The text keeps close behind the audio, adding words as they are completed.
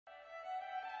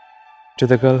To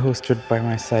the girl who stood by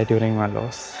my side during my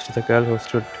loss, to the girl who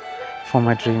stood for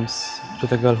my dreams, to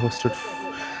the girl who stood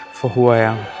for who I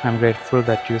am, I'm grateful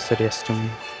that you said yes to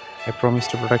me. I promise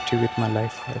to protect you with my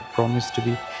life. I promise to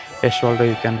be a shoulder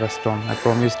you can rest on. I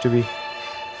promise to be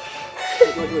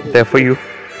there for you,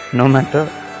 no matter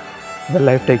where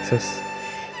life takes us.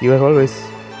 You are always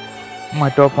my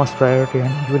topmost priority,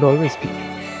 and you will always be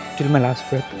till my last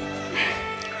breath.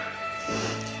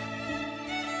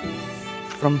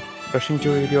 From rushing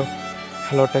to read your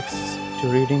hello texts to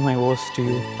reading my voice to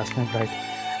you as my bride,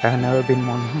 I have never been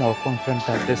more confident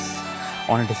at this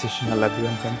on a decision. I love you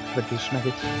and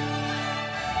unconditionally.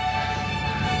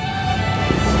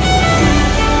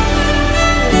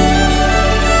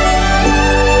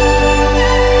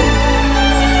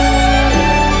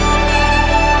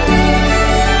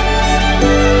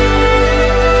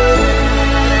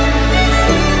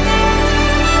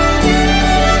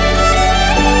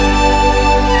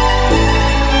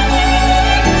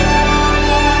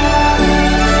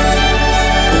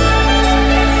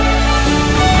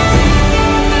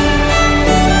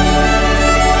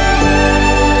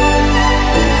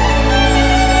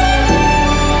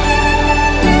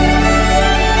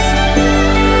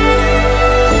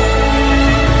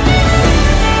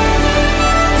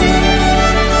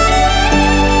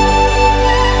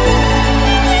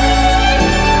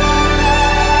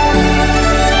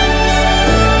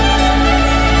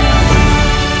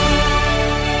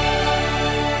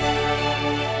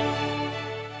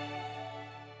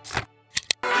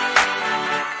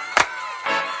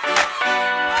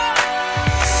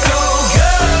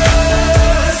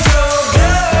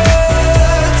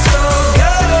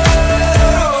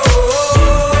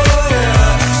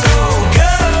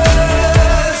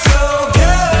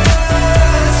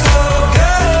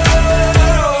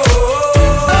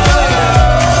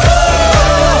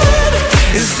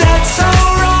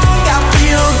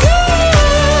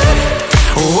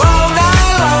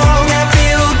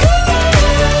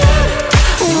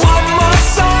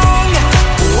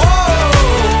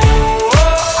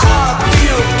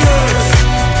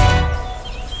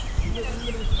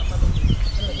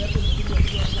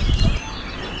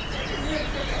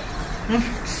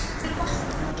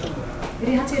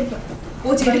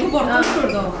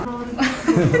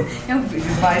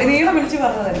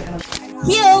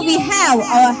 Here we have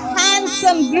our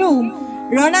handsome groom,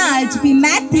 Ronald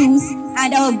Matthews,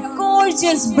 and our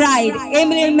gorgeous bride,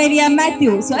 Emilin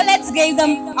Matthews. So let's give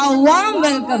them a warm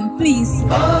welcome, please.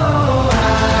 Oh,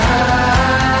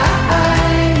 I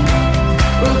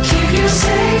will keep you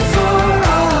safe for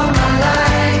all my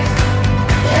life,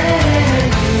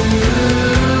 and you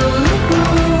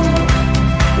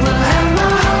will have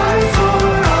my heart for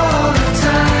all the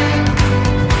time,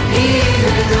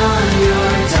 even on your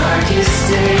darkest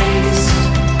days.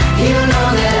 You know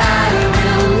that I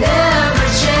will never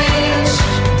change.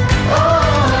 Oh,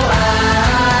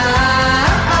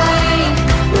 I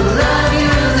will love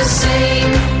you the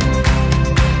same.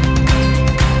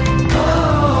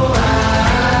 Oh,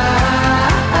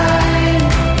 I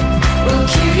will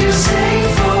keep you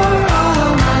safe for all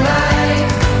my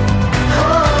life.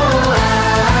 Oh,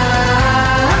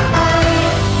 I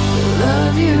will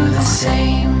love you the same.